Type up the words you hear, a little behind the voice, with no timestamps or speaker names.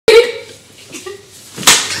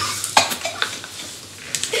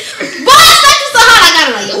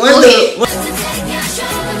What's up,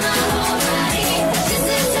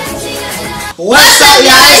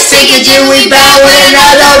 y'all? It's Tink and Jimmie. We back with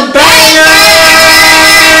another banger.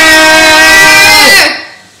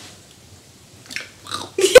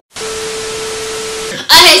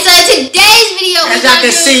 Okay, so today's video, as y'all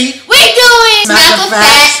can see, we're doing Snap of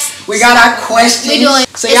Facts. We got our questions.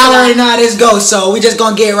 So y'all already know how this goes. So we just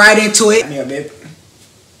gonna get right into it. Yeah, babe.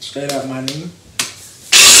 Straight up, my name.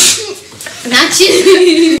 Not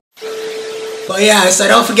you. But yeah, so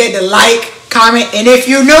don't forget to like, comment, and if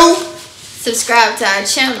you're new, subscribe to our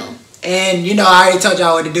channel. And you know, I already told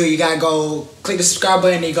y'all what to do. You gotta go click the subscribe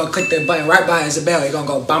button, and you gonna click the button right by the bell. You're gonna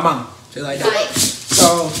go bam bam. Just like that. Right.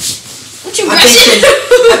 So what you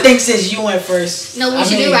I think since you went first. No, we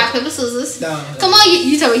should do rock, paper, scissors. No. Come on,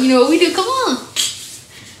 you tell me, you know what we do. Come on.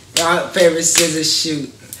 Rock, paper, scissors, shoot.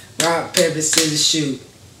 Rock, paper, scissors, shoot.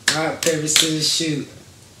 Rock, paper, scissors, shoot.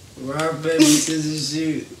 Rock, paper, scissors,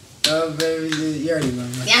 shoot. Rock, paper, scissors. You already know.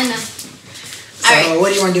 Yeah, I know. So alright. What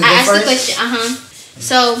do you want to do? I asked first? the question.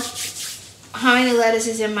 So, how many letters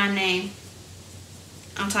is in my name?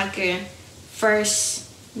 I'm talking first,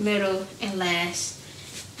 middle, and last.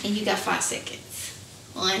 And you got 5 seconds.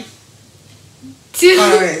 1, 2.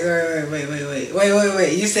 Oh,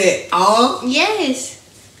 wait. You said all? Yes.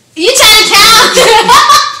 You trying to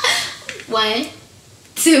count? 1,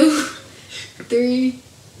 2, 3,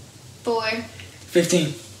 4.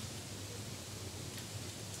 15.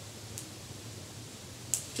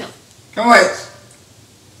 No. Come on.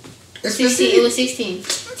 It's 16. It was 16.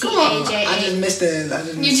 Come on. I just missed it.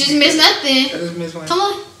 You just missed nothing. I just missed one. Come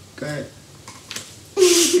on. Go ahead.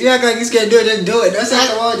 You act like you scared to do it, just do it. Don't say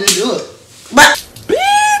come on, just do it. But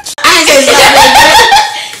bitch! I ain't saying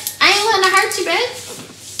that. I ain't wanting to hurt you, babe.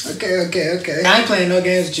 Okay. I ain't playing no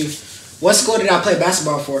games with you. What school did I play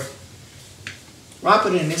basketball for? Well, I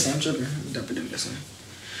put it in this. I'm tripping. Don't put it in this one.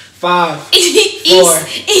 5, 4,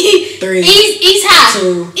 3, East High.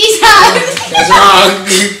 2. East High. That's wrong.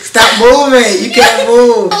 Stop moving. You can't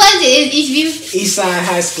move. What was it? It's East View. East Side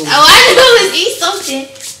High School. Oh, I knew it was East something.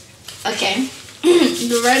 Okay.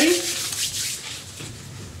 You ready?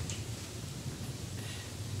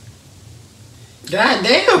 God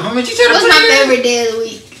damn. How much you trying to What's put my in? favorite day of the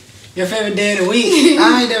week? Your favorite day of the week?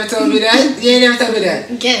 I ain't never told me that. You ain't never told me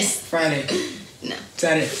that. Guess. Friday. No.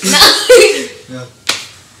 Saturday. No. No.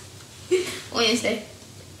 Wednesday.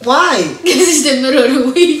 Why? Because it's the middle of the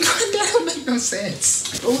week. That don't make no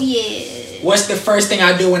sense. Oh, yeah. What's the first thing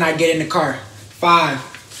I do when I get in the car? 5,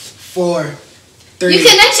 4, 3. You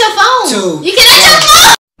connect your phone. 2. You connect your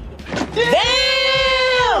phone.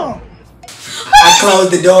 Damn! I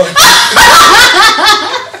closed the door.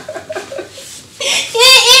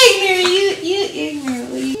 You're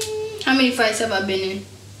ignorant. How many fights have I been in?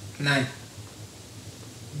 9.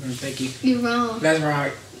 Thank you. You're wrong. That's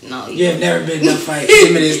wrong. No, you have never been in a fight.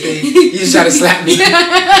 Give me this thing. You just try to slap me.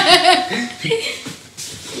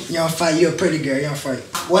 You don't fight. You're a pretty girl. You don't fight.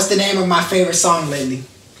 What's the name of my favorite song lately?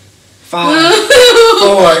 5, 4,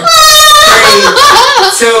 3,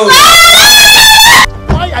 2.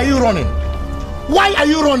 Why are you running? Why are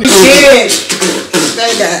you running? Kid.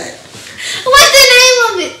 Say that. What's the name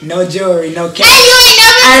of it? No jewelry, no cash. Hey, you ain't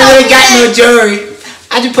never I told really me got that. no jewelry.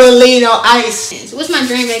 I just put a lean on ice. What's my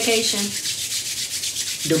dream vacation?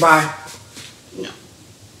 Dubai. No.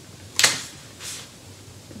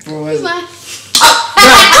 What was it? Dubai.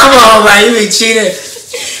 No, come on, man. You be cheating.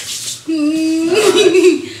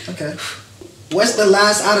 Okay. What's the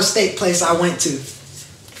last out-of-state place I went to?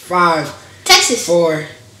 5, Texas. 4,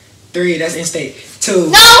 3. That's in-state. 2.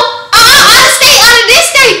 No. Out of state. Out of this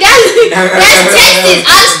state. That's Texas.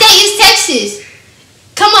 Out of state is Texas.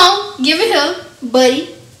 Come on. Give it here,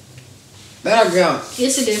 buddy. Let her go.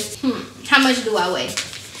 Yes, it is. How much do I weigh?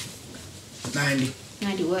 90.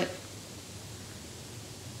 90 what?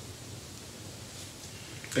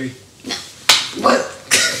 3. No. What?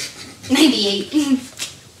 98.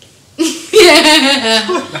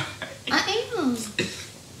 I am.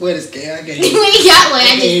 What is gay? I can't You ain't got one. I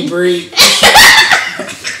can't just breathe.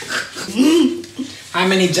 How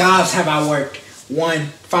many jobs have I worked? 1,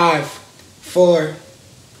 5, 4,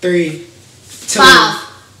 3, 2, 5.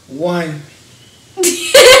 1.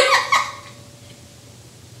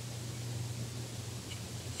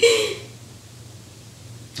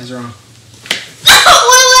 That's wrong.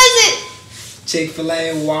 What was it?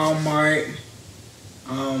 Chick-fil-A, Walmart,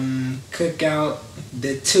 Cookout,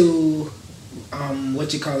 the 2,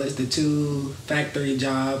 the 2 factory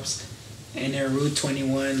jobs, and then Route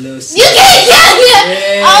 21, Little C. You can't do that.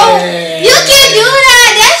 Yeah. Oh, you can't do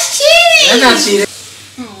that. That's cheating. That's not cheating.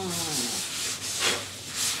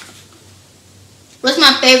 What's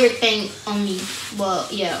my favorite thing on me? Well,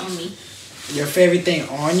 yeah, on me. Your favorite thing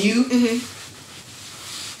on you?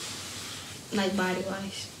 Like body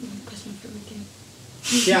wise. That's my favorite thing.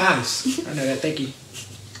 Your eyes. I know that. Thank you.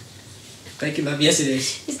 Thank you, love. Yes, it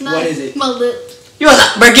is. It's not. What is it? My lip. You was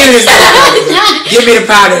like, but give me this powder. Give me the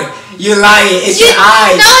powder. You're lying. It's your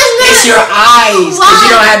eyes. No, it's not. It's your eyes. Why? Because you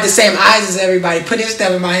don't have the same eyes as everybody. Put this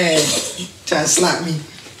stuff in my head. Try to slap me.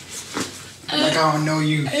 Like I don't know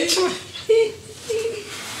you.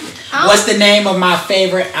 What's the name of my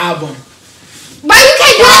favorite album? But you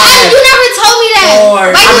can't do that. You never told me that. Or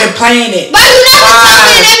I've been playing it. But you never told me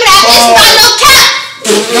the name of that. It's not no cap.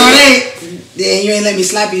 No, it ain't. Yeah, you ain't let me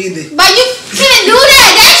slap you either. But you can't do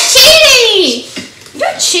that. That's cheating.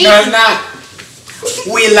 You're cheating. No, it's not.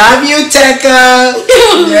 We love you, Tekka.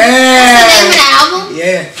 Yeah. That's the name of the album?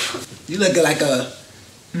 Yeah. You look like a.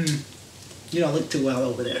 You don't look too well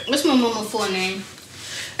over there. What's my mama's full name?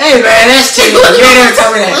 Hey man, that's cheating. You ain't never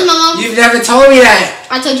told me that. What's my mom? You've never told me that.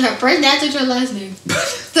 I told you her first name. I told you her last name.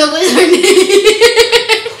 So what's her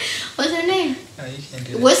name? What's her name? No, you can't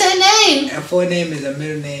do that. What's her name? Her full name is a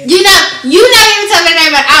middle name. You never even told me the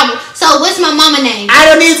name of the album. So what's my mama name? I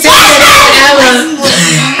don't need to tell you that. What's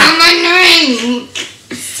my mama name?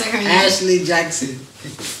 Say her name. Ashley Jackson.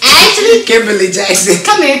 Ashley? Kimberly Jackson.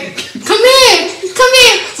 Come here. Come here. Come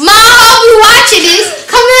here. Mom, I hope you watching this.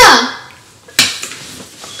 Come here.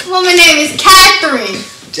 Woman's name is Catherine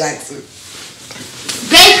Jackson.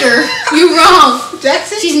 Baker. You wrong.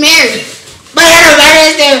 Jackson? She's married. But I don't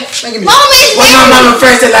know. Mama is What's my married. mama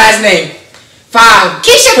first and last name? 5.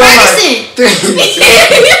 Keisha 4, Ferguson. 3.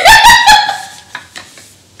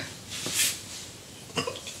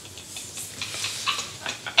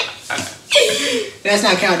 That's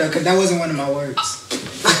not count though, because that wasn't one of my words.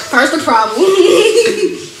 First the problem.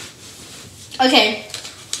 Okay.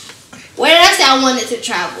 Where did I say I wanted to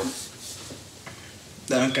travel?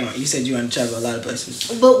 That don't count. You said you want to travel a lot of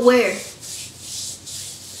places. But where?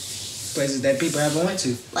 Places that people haven't went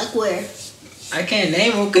to. Like where? I can't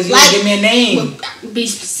name them because you Like- didn't give me a name. Be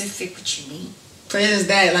specific what you mean. Places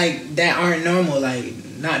that that aren't normal, like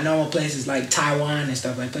not normal places like Taiwan and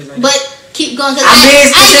stuff like places like But that. keep going. Cause I'm being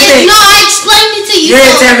specific. No, I explained it to you. You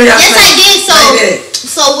didn't tell me that. Yes, I did. I did.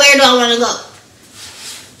 So where do I want to go?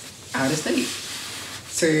 Out of state.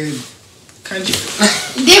 To country.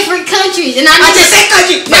 Different countries. And I just said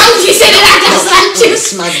country. No, you said it. I just like you.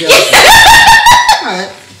 Smack you.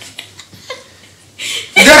 Alright.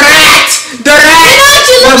 The Rat! The Rat! You know what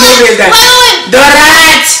you look What movie like? is that? Wait. The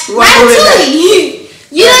Rat! What movie is that?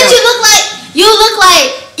 You know what you look like?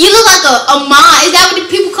 You look like a mom. Is that what the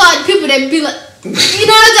people call the people that be like? You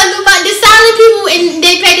know what I'm talking about? The silent people and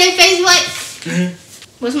they pay their face like.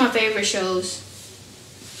 What's my favorite shows?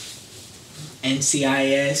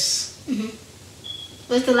 NCIS.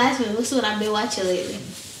 What's the last one? What's what I've been watching lately?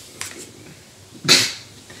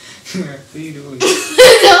 What you doing?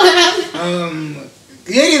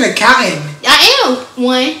 You ain't even counting. I am 1.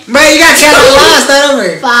 But you gotta count the line. Start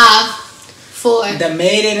over. 5, 4, The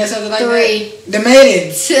Maiden or something like 3, that. The Maiden.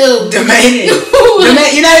 2. The Maiden. You're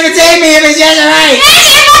not even telling me if it's yes or right.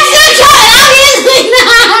 Hey, I'm still trying. Obviously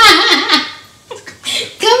not.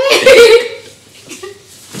 Come here.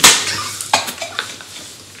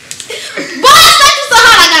 Boy, that's just so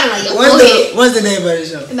hot. I got it like, yo, go ahead. What's the name of the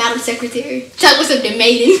show? Madam Secretary. Talk with some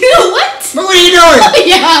maiden. What? But what are you doing?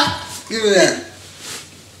 Yeah. Give me that.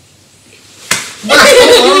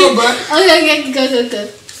 Okay, go.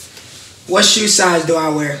 What shoe size do I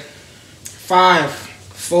wear? 5,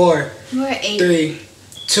 4, You wear 8. 3,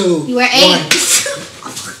 2, You wear 8. 1.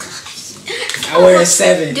 I wear a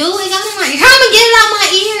 7. Dude, it got in my ear. How am I get it out my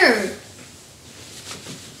ear?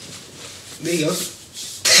 There you go.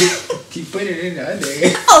 Keep putting it in the other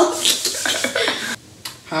ear. Oh.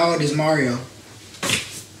 How old is Mario?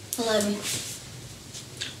 11.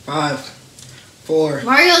 5, 4,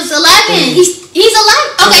 Mario's 11. He's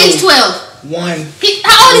 11. Okay, he's 12. 1.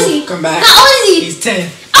 How old is he? Come back. How old is he? He's 10.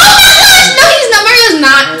 Oh my gosh! No, he's not. Mario's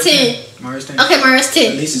not Mario's 10. Mario's 10. Okay, Mario's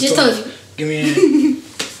 10. At least it's Just 12. told you. Give me a hand.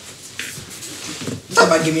 Talk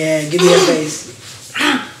about give me a hand. Give me your face.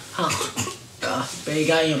 Baby,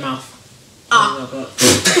 got in your mouth.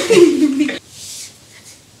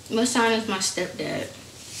 What sign is my stepdad?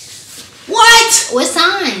 What? What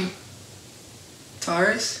sign?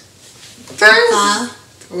 Taurus? 5,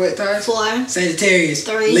 What, Taurus? 4, Sagittarius.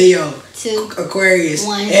 3, Leo. 2. Aquarius.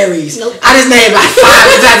 1. Aries. Nope. I just named like 5. Is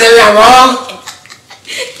that I'm wrong?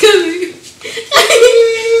 Come here.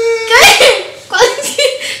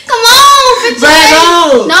 Come on. Put your Back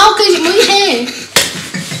hand. on. No, because you move your hand.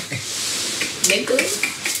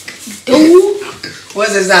 Dude.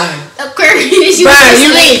 What's the sign? Aquarius. Bruh, you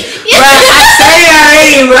mean? Bruh, I said it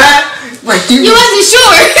already, bruh. You wasn't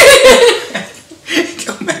sure.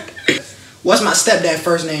 What's my stepdad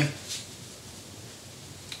first name?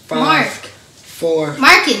 5, Mark. 4.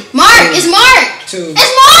 Mark it. Mark. It's Mark. 2.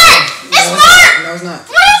 It's Mark. It's Mark. No, it's not.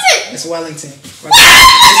 What is it? It's Wellington. But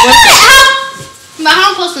how am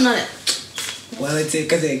I supposed to know that? Wellington,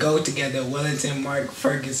 because they go together. Wellington, Mark,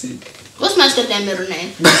 Ferguson. What's my stepdad middle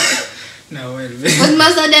name? No, wait a minute. What's my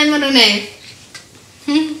stepdad middle name?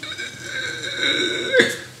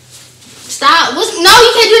 Stop. No,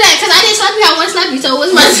 you can't do that because I didn't slap you. I want to slap you. So what's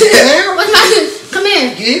my... Come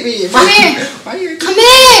here. Give me. Come here. Why you? Come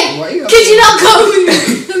here. Why you? Because you don't come here.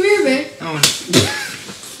 Come here, man.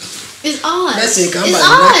 It's Oz. That's it. It's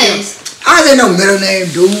Oz. Oz ain't no middle name,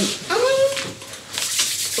 dude.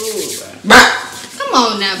 Come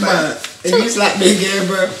on now, bro. If you slap me again,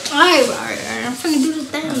 bro. Alright. I'm finna do the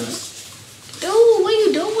thing. Dude, what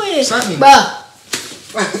you doing? Slap me. Bro.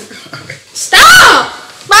 Stop!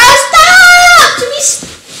 Bro, stop!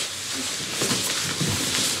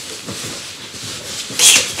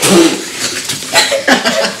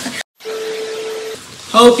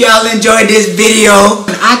 Hope y'all enjoyed this video.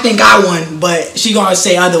 I think I won, but she gonna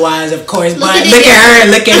say otherwise, of course. But look at her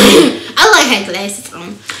and look at me. I like her glasses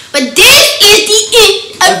on. But this is the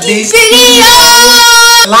end of this video.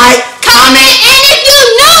 Like, comment, and if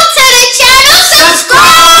you're new to the channel,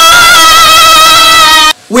 subscribe.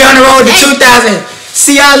 We on the road to 2,000.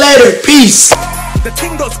 See y'all later. Peace.